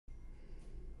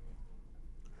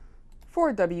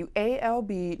For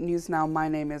WALB News Now, my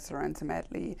name is Lorenza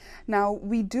Medley. Now,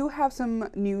 we do have some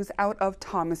news out of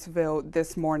Thomasville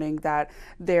this morning that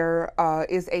there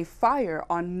is a fire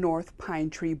on North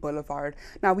Pinetree Boulevard.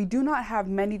 Now, we do not have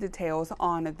many details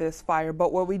on this fire,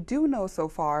 but what we do know so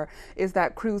far is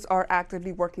that crews are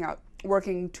actively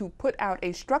working to put out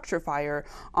a structure fire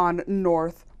on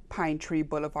North Pinetree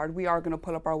Boulevard. We are going to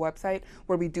pull up our website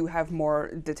where we do have more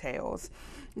details.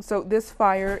 So this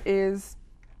fire is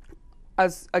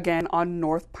again on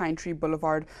North Pinetree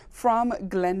Boulevard from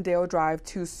Glendale Drive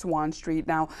to Swan Street.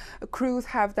 Now, crews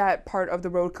have that part of the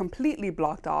road completely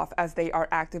blocked off as they are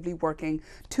actively working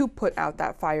to put out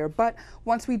that fire. But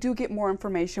once we do get more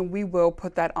information, we will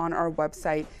put that on our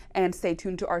website, and stay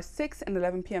tuned to our 6 and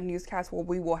 11 p.m. newscast where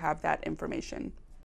we will have that information.